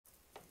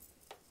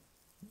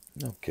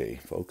Okay,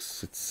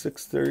 folks, it's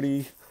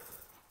 6:30.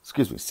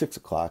 Excuse me, 6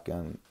 o'clock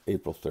on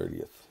April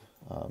 30th.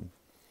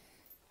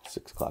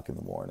 6 o'clock in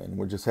the morning.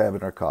 We're just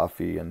having our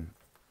coffee, and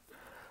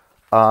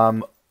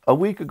a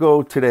week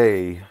ago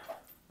today,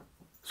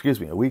 excuse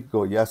me, a week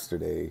ago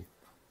yesterday,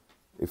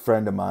 a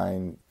friend of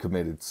mine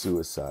committed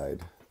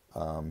suicide.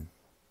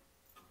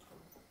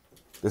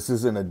 This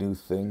isn't a new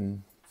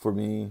thing for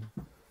me.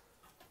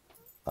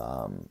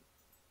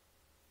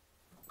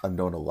 I've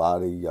known a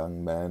lot of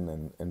young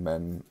men and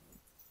men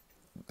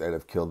that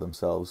have killed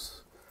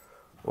themselves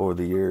over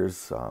the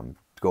years,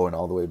 going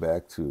all the way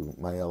back to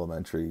my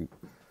elementary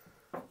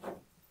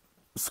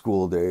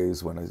school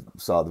days when I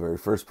saw the very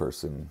first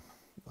person,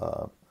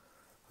 a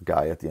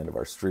guy at the end of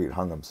our street,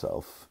 hung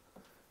himself.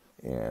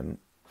 And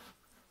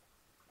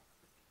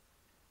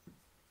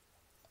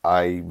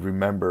I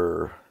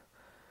remember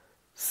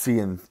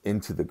seeing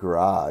into the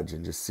garage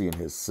and just seeing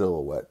his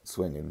silhouette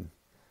swinging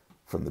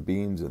from the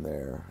beams in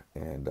there.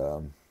 And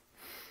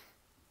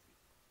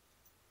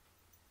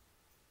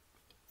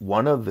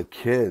one of the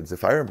kids,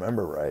 if I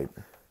remember right,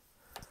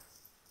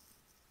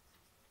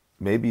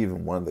 maybe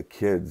even one of the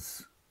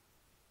kids'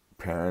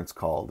 parents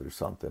called or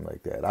something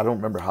like that. I don't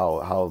remember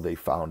how they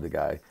found the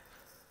guy.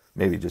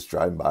 Maybe just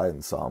driving by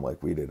and saw him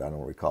like we did. I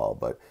don't recall.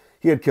 But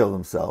he had killed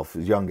himself,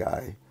 a young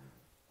guy.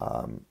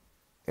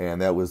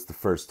 And that was the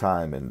first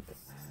time.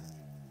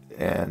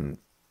 And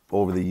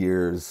over the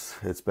years,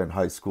 it's been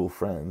high school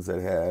friends that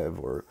have,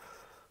 or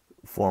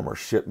former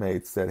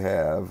shipmates that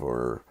have,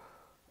 or,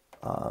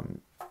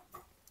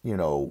 you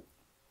know,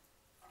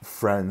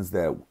 friends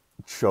that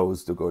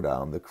chose to go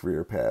down the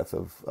career path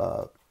of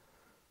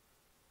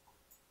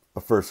a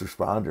first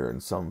responder in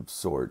some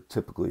sort.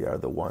 Typically are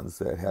the ones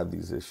that have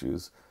these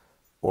issues,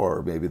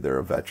 or maybe they're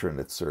a veteran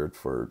that served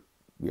for,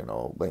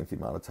 lengthy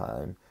amount of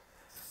time.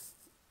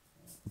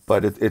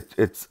 But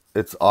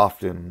it's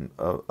often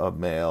a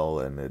male,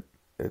 and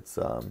it's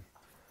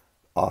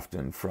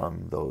often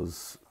from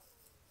those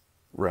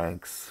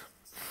ranks.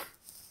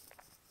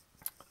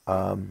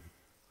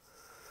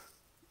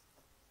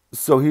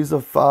 So he's a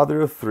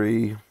father of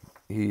three.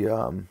 He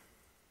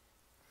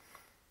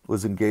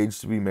was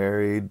engaged to be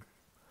married.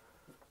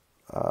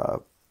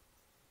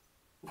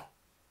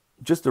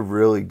 Just a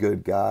really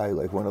good guy,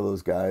 like one of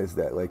those guys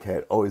that like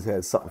had always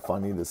had something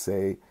funny to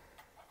say,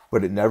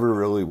 but it never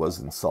really was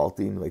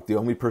insulting. Like the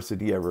only person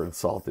he ever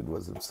insulted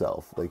was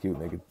himself. Like he would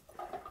make a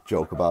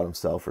joke about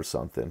himself or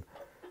something,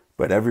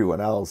 but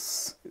everyone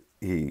else,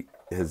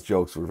 his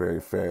jokes were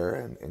very fair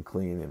and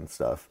clean and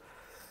stuff.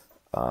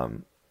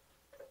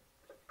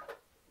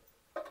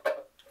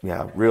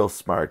 Yeah, real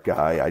smart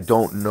guy. I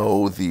don't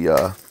know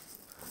the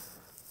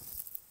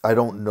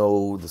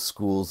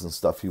schools and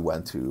stuff he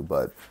went to,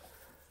 but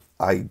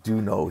I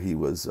do know he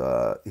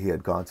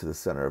had gone to the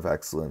Center of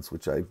Excellence,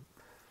 which I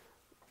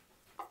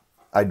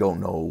don't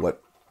know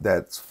what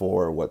that's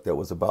for, what that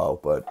was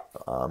about, but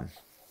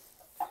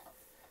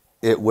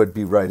it would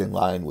be right in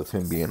line with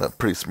him being a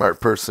pretty smart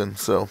person.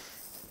 So,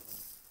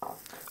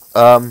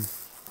 um,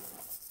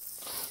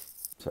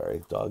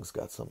 sorry, dog's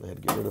got something I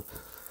had to get rid of.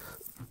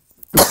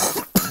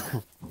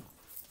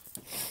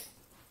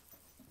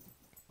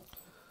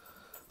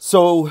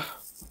 So,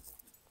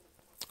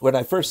 when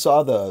I first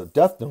saw the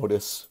death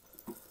notice,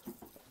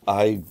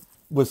 I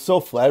was so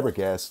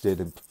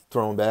flabbergasted and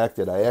thrown back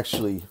that I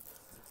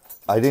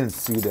didn't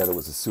see that it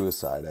was a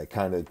suicide. I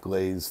kind of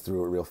glazed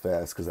through it real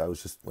fast because I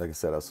was just, like I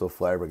said, I was so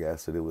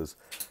flabbergasted it was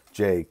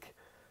Jake,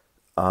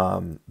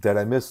 that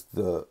I missed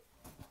the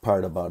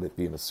part about it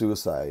being a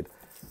suicide.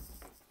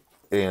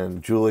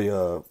 And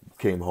Julia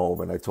came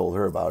home and I told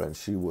her about it, and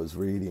she was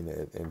reading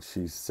it and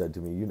she said to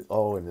me,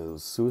 "Oh, and it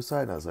was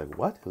suicide?" And I was like,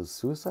 "What? It was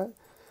suicide?"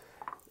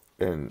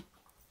 And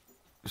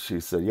she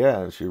said, "Yeah,"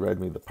 and she read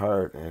me the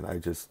part, and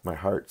my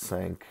heart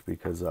sank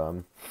because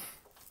and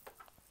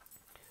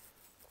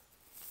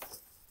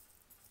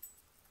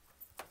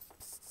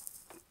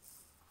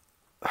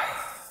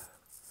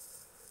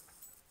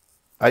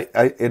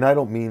I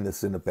don't mean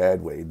this in a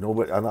bad way.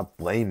 Nobody, I'm not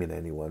blaming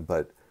anyone,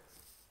 but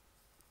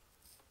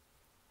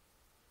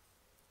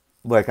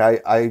like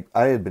I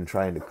had been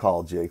trying to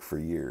call Jake for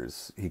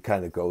years. He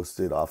kind of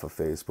ghosted off of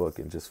Facebook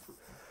and just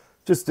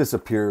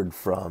disappeared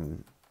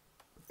from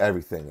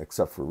everything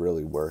except for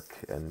really work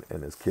and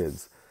his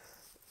kids.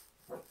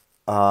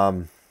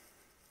 And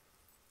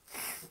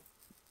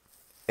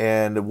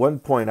at one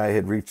point, I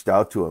had reached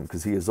out to him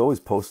because he is always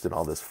posting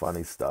all this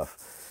funny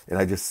stuff. And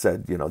I just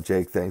said,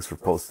 "Jake, thanks for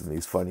posting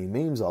these funny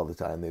memes all the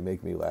time. They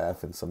make me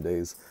laugh. And some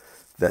days,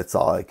 that's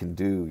all I can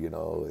do.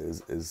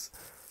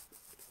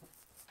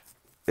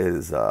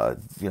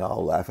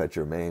 I'll laugh at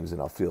your memes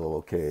and I'll feel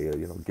okay.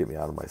 Get me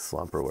out of my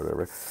slump or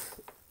whatever."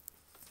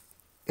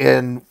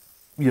 And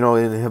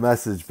in his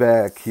message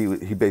back,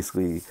 he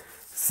basically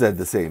said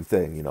the same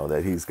thing.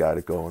 That he's got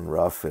it going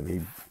rough,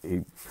 and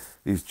he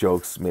these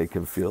jokes make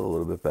him feel a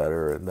little bit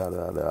better, and da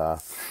da da.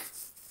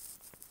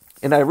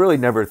 And I really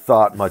never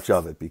thought much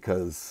of it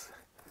because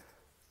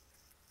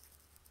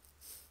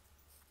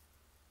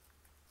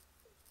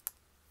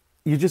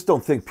you just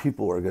don't think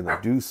people are going to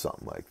do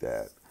something like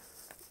that.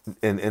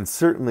 And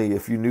certainly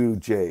if you knew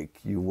Jake,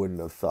 you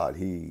wouldn't have thought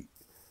he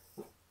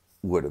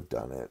would have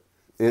done it,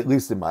 at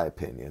least in my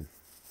opinion.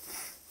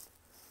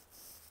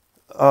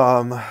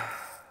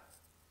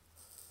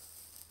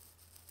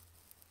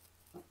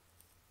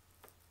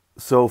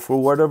 So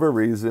for whatever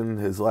reason,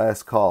 his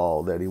last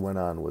call that he went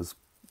on was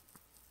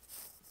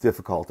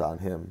difficult on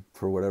him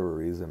for whatever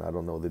reason. I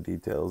don't know the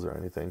details or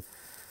anything.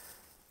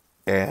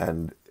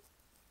 And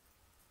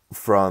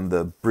from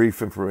the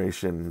brief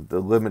information, the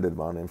limited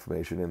amount of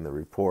information in the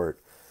report,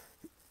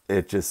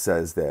 it just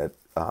says that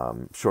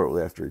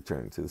shortly after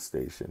returning to the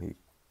station, he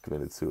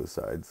committed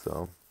suicide.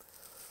 So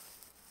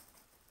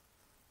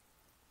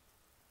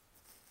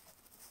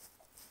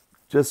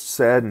just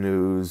sad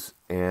news.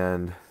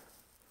 And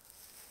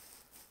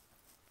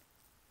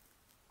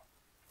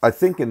I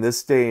think in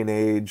this day and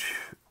age,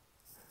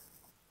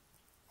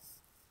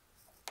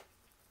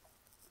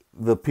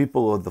 the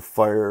people of the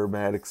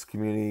firematics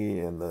community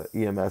and the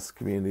EMS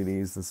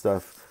communities and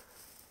stuff,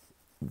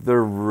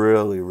 they're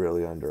really,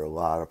 really under a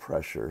lot of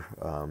pressure.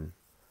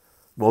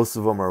 Most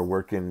of them are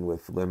working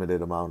with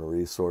limited amount of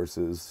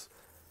resources,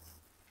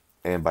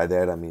 and by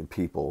that I mean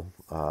people.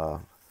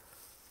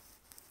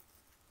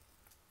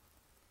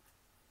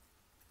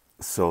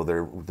 So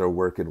they're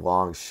working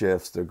long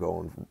shifts. They're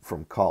going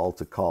from call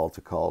to call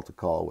to call to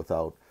call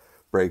without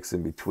breaks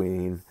in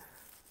between.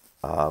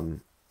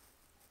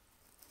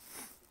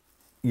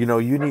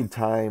 You need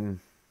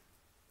time.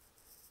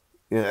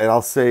 And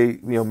I'll say,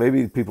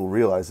 maybe people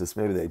realize this,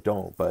 maybe they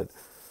don't, but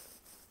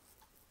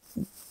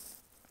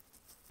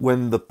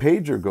when the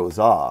pager goes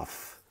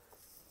off,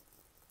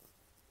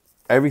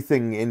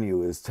 everything in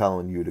you is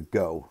telling you to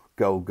go,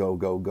 go, go,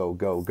 go, go,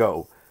 go,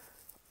 go.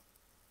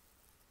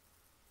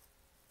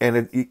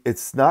 And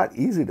it's not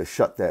easy to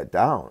shut that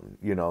down.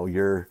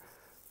 You're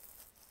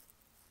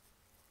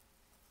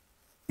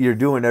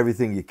doing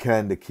everything you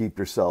can to keep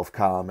yourself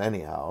calm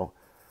anyhow,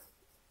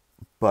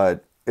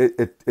 but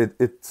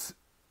it's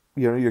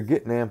you're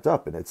getting amped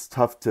up, and it's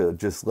tough to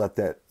just let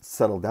that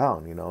settle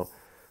down.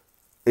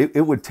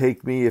 It would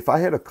take me, if I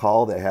had a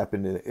call that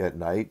happened at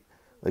night,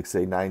 like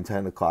say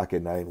 9-10 o'clock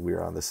at night, and we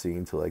were on the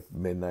scene till like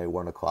midnight,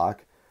 1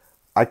 o'clock,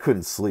 I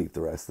couldn't sleep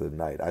the rest of the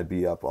night. I'd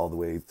be up all the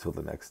way till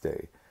the next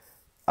day.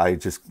 I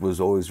just was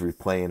always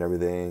replaying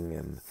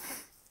everything,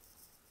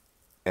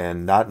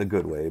 and not in a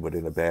good way, but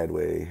in a bad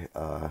way.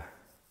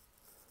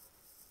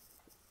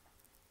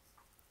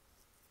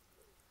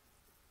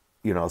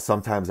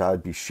 Sometimes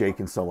I'd be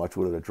shaking so much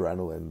with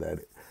adrenaline that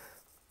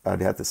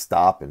I'd have to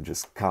stop and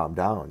just calm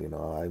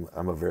down.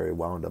 I'm a very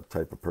wound up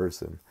type of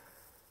person.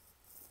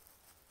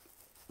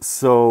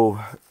 So,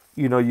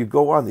 you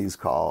go on these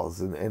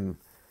calls and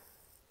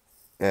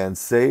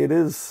say it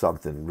is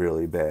something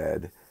really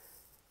bad,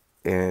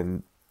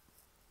 and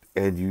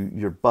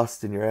you're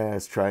busting your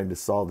ass trying to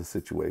solve the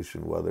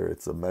situation, whether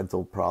it's a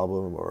mental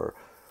problem or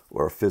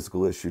a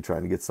physical issue,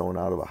 trying to get someone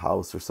out of a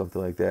house or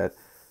something like that,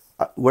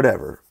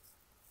 whatever,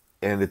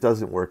 and it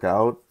doesn't work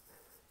out.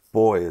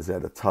 Boy, is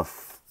that a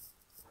tough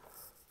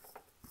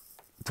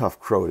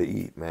crow to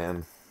eat,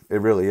 man.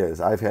 It really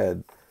is. I've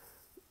had,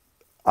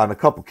 on a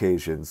couple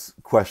occasions,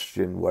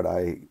 questioned what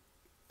I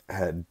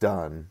had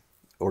done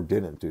or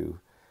didn't do,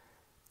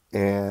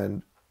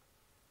 and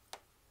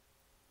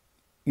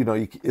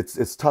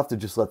it's tough to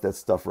just let that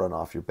stuff run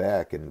off your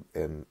back and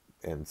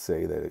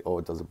say that, oh,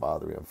 it doesn't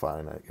bother me, I'm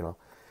fine.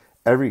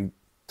 Every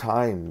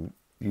time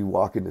you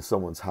walk into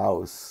someone's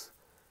house,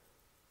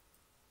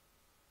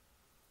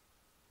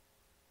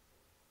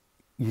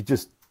 you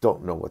just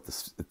don't know what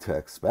to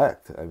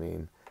expect. I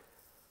mean,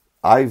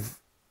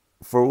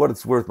 for what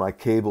it's worth, my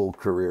cable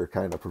career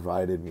kind of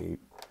provided me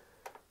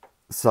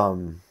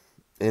some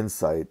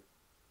insight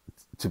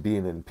to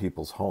being in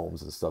people's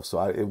homes and stuff.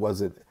 So it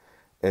wasn't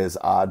as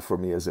odd for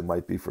me as it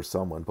might be for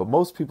someone. But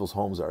most people's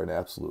homes are an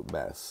absolute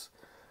mess.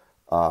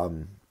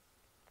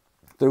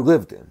 They're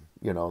lived in,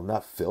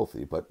 not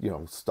filthy, but,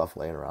 stuff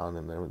laying around,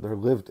 and they're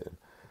lived in.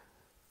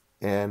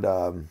 And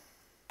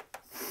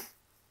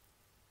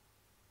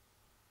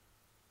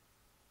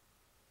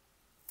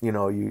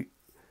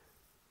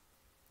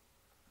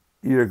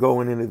you're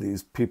going into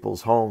these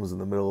people's homes in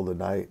the middle of the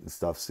night and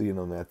stuff, seeing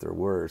them at their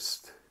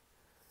worst.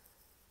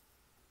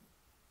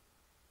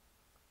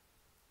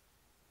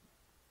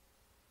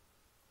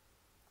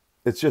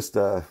 It's just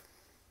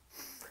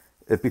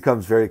it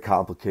becomes very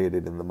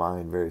complicated in the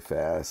mind very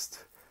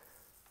fast.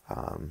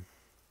 Um,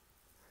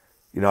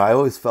 I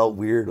always felt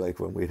weird, like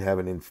when we'd have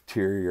an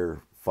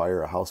interior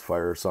fire, a house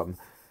fire or something,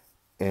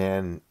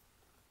 and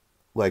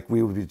like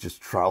we would be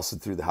just trouncing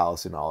through the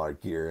house in all our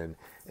gear, and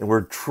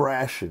we're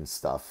trashing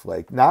stuff,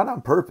 like not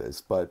on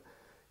purpose, but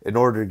in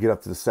order to get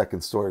up to the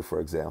second story, for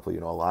example, a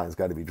line's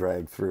got to be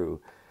dragged through,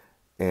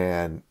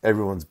 and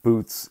everyone's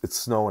boots, it's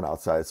snowing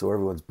outside, so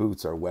everyone's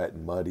boots are wet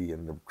and muddy,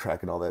 and they're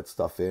tracking all that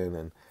stuff in,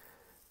 and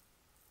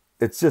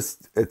it's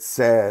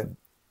sad,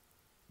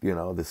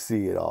 to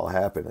see it all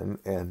happen,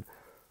 and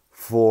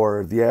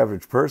for the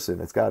average person,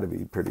 it's got to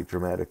be pretty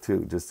traumatic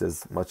too, just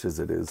as much as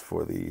it is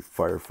for the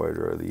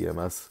firefighter or the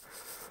EMS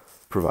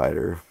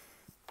provider.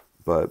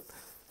 But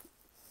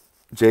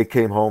Jake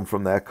came home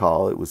from that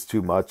call. It was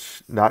too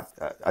much. Not,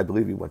 I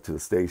believe he went to the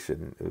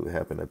station. It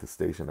happened at the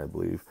station, I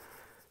believe,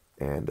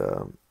 and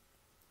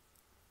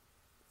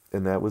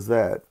and that was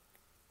that.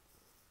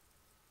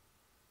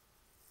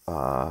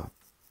 Uh,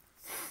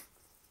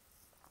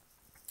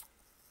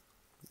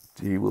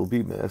 he will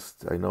be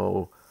missed. I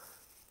know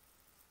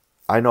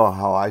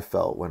how I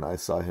felt when I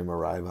saw him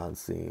arrive on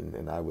scene,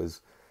 and I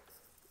was,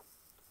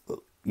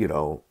 you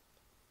know,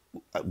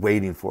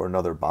 waiting for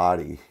another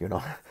body.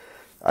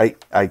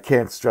 I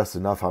can't stress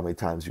enough how many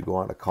times you go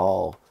on a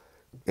call,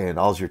 and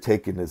all you're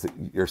taking is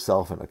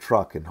yourself in a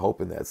truck and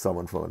hoping that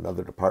someone from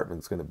another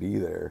department is going to be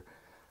there.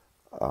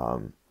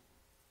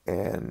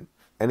 And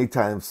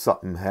anytime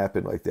something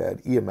happened like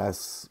that,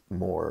 EMS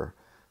more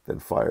than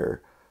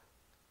fire.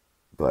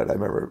 But I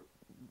remember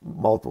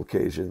multiple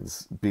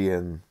occasions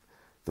being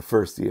the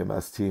first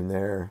EMS team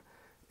there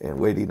and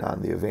waiting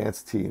on the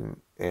advanced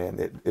team, and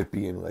it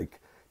being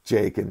like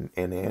Jake and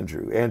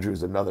Andrew.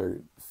 Andrew's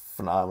another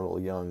phenomenal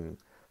young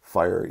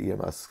fire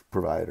EMS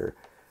provider,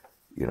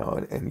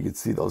 and you'd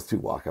see those two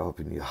walk up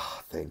and you,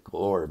 oh, thank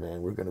Lord,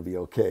 man, we're going to be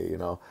okay.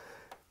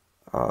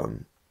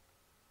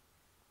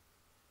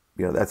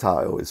 That's how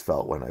I always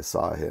felt when I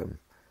saw him.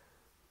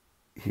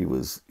 He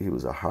was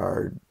a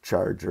hard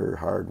charger,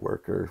 hard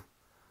worker.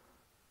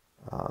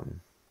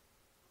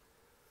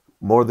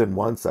 More than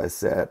once I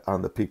sat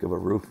on the peak of a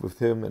roof with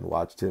him and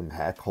watched him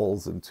hack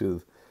holes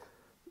into,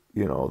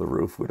 the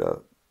roof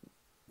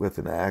with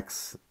an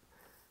axe,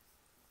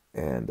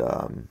 and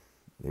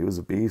he was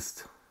a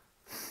beast.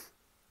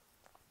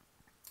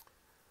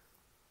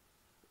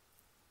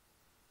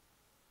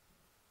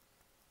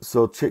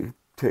 So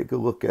take a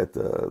look at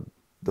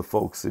the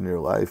folks in your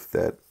life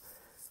that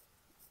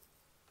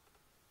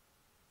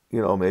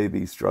may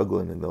be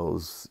struggling in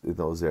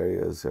those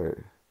areas,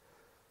 or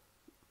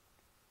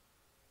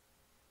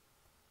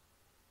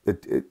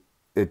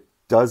it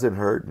doesn't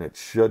hurt and it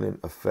shouldn't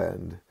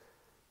offend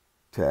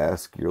to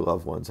ask your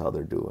loved ones how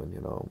they're doing.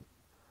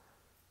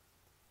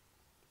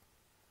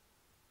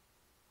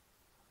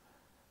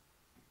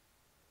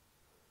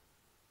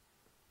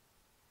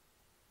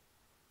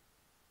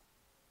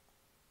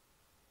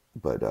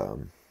 But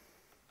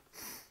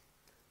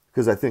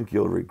because I think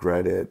you'll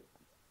regret it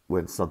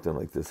when something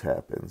like this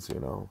happens.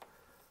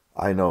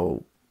 I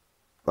know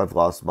I've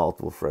lost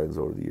multiple friends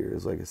over the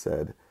years, like I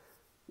said,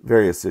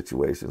 various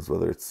situations,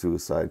 whether it's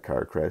suicide,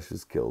 car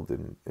crashes, killed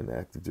in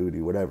active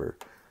duty, whatever.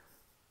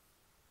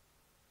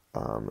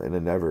 And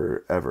it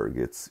never, ever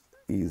gets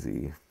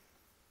easy.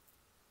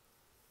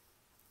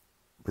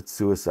 But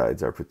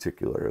suicides are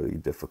particularly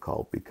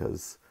difficult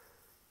because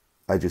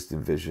I just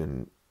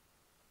envision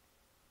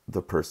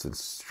the person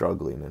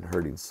struggling and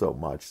hurting so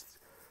much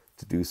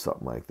to do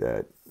something like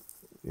that.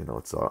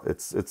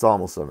 It's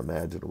almost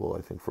unimaginable,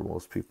 I think, for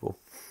most people.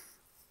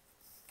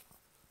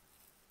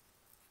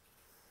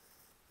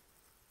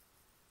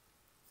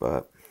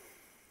 But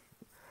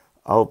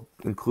I'll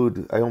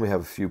include. I only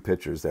have a few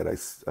pictures that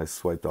I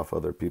swiped off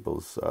other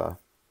people's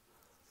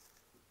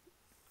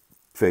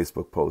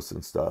Facebook posts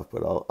and stuff,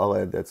 but I'll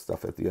add that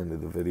stuff at the end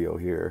of the video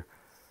here,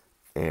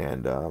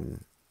 and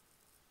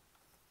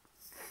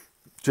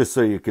just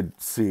so you could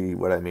see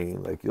what I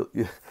mean. Like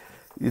you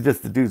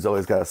just, the dude's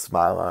always got a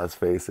smile on his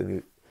face, and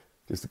you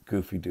just a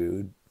goofy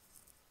dude.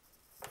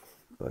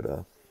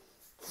 But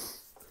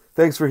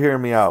thanks for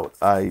hearing me out.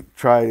 I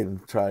tried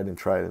and tried and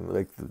tried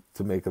and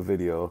to make a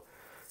video,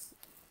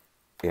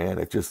 and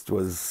it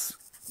was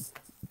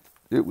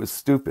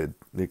stupid.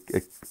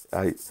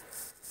 I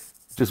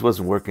just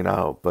wasn't working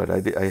out, but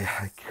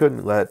I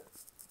couldn't let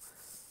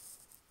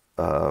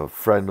a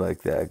friend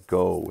like that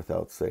go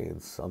without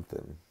saying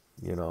something.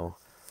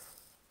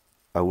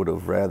 I would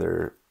have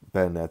rather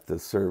been at the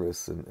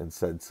service and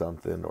said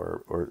something,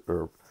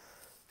 or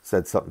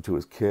said something to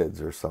his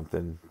kids or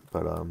something,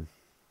 but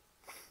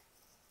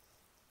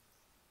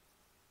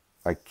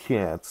I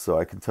can't, so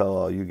I can tell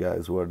all you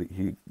guys what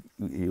he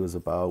was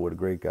about, what a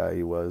great guy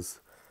he was.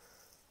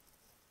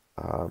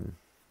 Um,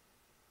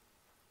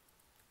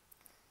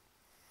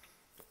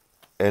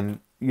 and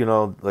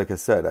like I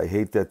said, I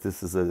hate that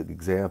this is an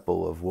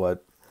example of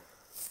what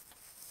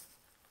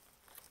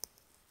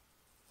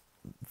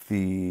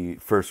the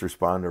first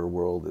responder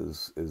world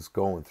is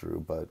going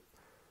through, but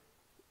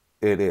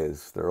it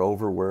is. They're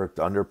overworked,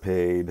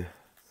 underpaid,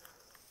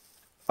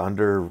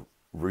 under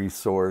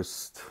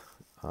resourced.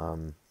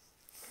 Um,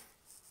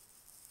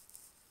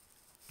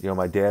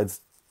 my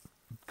dad's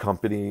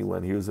company,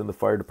 when he was in the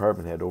fire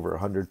department, had over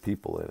 100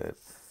 people in it.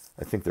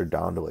 I think they're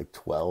down to like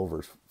 12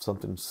 or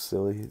something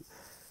silly,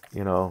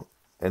 and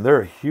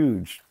they're a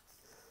huge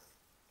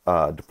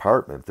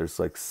department. There's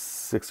like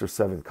 6 or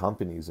 7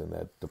 companies in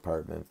that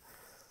department,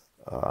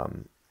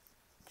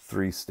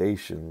 3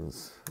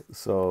 stations.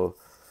 So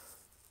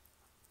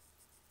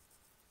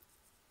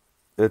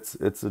it's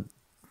a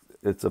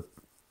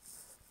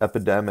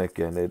epidemic,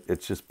 and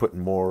it's just putting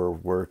more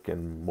work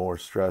and more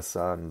stress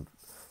on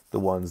the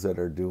ones that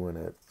are doing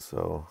it.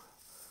 So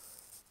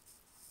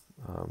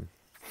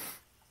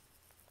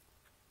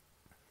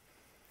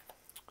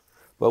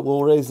But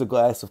we'll raise a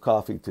glass of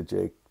coffee to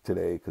Jake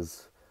today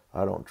because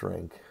I don't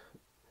drink.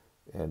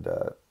 And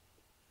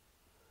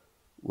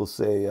we'll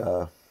say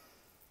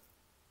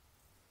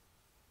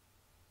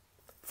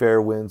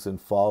fair winds and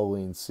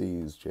following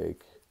seas,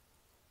 Jake.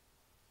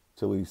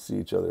 Till we see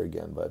each other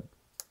again, bud.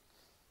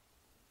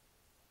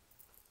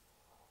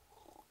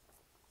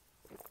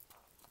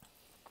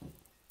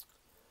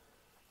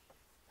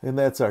 And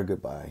that's our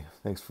goodbye.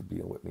 Thanks for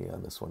being with me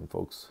on this one,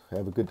 folks.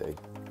 Have a good day.